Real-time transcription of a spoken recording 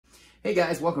Hey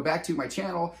guys, welcome back to my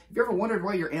channel. Have you ever wondered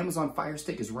why your Amazon Fire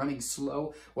Stick is running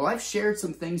slow? Well, I've shared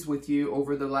some things with you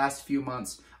over the last few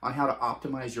months on how to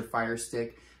optimize your Fire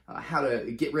Stick, how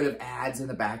to get rid of ads in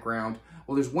the background.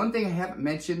 Well, there's one thing I haven't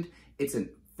mentioned. It's a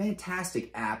fantastic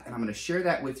app, and I'm gonna share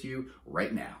that with you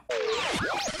right now.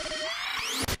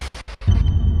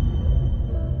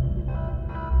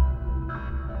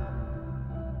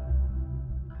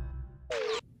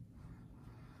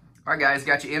 All right, guys,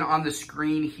 got you in on the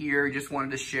screen here. Just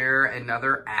wanted to share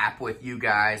another app with you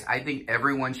guys. I think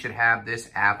everyone should have this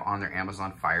app on their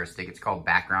Amazon Fire Stick. It's called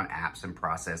Background Apps and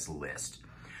Process List.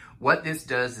 What this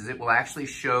does is it will actually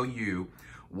show you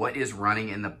what is running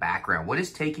in the background, what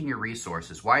is taking your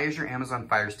resources. Why is your Amazon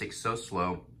Fire Stick so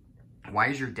slow? Why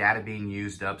is your data being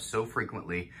used up so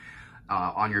frequently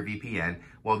on your VPN?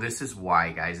 Well, this is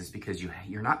why, guys. It's because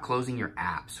you're not closing your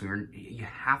apps. You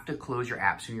have to close your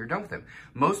apps when you're done with them.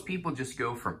 Most people just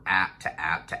go from app to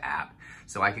app to app.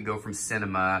 So I could go from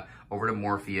Cinema over to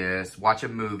Morpheus, watch a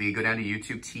movie, go down to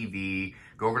YouTube TV,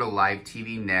 go over to Live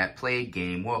TV Net, play a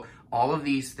game. Well, all of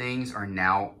these things are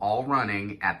now all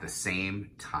running at the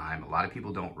same time. A lot of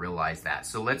people don't realize that.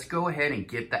 So let's go ahead and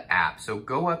get the app. So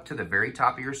go up to the very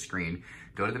top of your screen,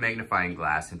 go to the magnifying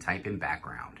glass and type in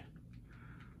background.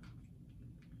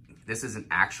 This is an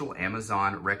actual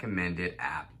Amazon recommended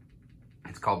app.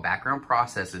 It's called Background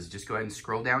Processes. Just go ahead and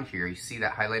scroll down here. You see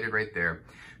that highlighted right there.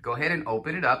 Go ahead and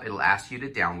open it up. It'll ask you to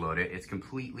download it. It's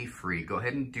completely free. Go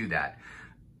ahead and do that.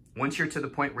 Once you're to the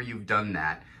point where you've done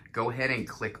that, go ahead and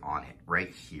click on it right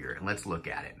here and let's look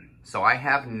at it. So I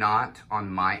have not, on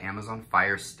my Amazon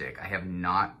Fire Stick, I have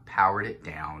not powered it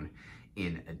down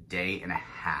in a day and a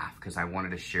half because I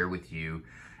wanted to share with you.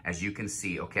 As you can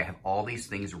see, okay, I have all these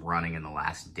things running in the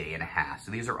last day and a half. So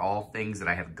these are all things that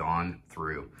I have gone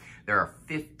through. There are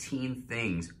 15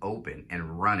 things open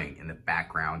and running in the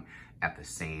background at the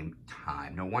same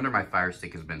time. No wonder my Fire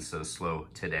Stick has been so slow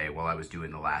today while I was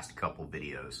doing the last couple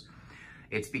videos.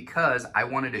 It's because I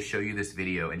wanted to show you this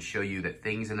video and show you that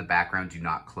things in the background do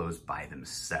not close by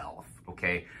themselves,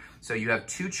 okay? So you have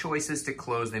two choices to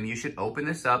close them. You should open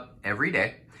this up every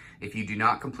day. If you do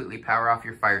not completely power off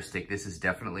your Fire Stick, this is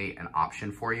definitely an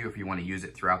option for you if you want to use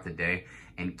it throughout the day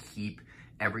and keep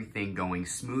everything going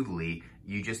smoothly.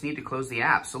 You just need to close the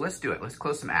app. So let's do it. Let's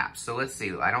close some apps. So let's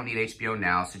see. I don't need HBO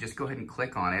now, so just go ahead and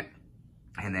click on it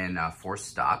and then force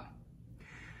stop.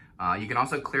 You can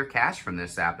also clear cache from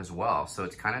this app as well, so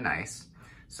it's kind of nice.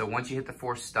 So once you hit the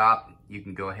force stop, you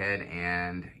can go ahead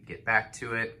and get back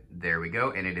to it. There we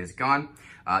go, and it is gone.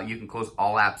 You can close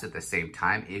all apps at the same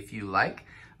time if you like.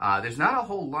 There's not a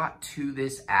whole lot to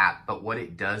this app, but what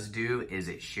it does do is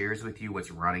it shares with you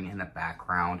what's running in the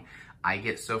background. I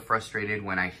get so frustrated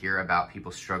when I hear about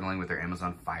people struggling with their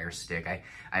Amazon Fire Stick.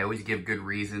 I always give good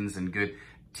reasons and good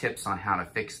tips on how to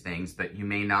fix things, but you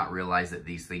may not realize that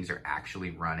these things are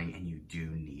actually running and you do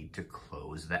need to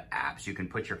close the apps. You can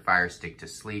put your Fire Stick to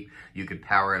sleep, you can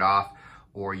power it off,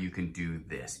 or you can do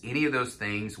this. Any of those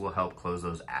things will help close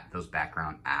those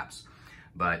background apps.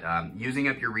 But using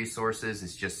up your resources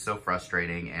is just so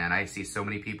frustrating, and I see so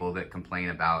many people that complain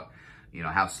about, you know,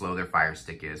 how slow their Fire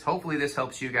Stick is. Hopefully this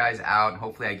helps you guys out.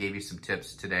 Hopefully I gave you some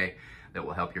tips today that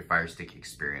will help your Fire Stick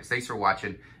experience. Thanks for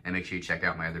watching, and make sure you check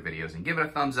out my other videos and give it a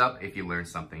thumbs up if you learned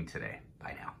something today.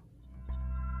 Bye now.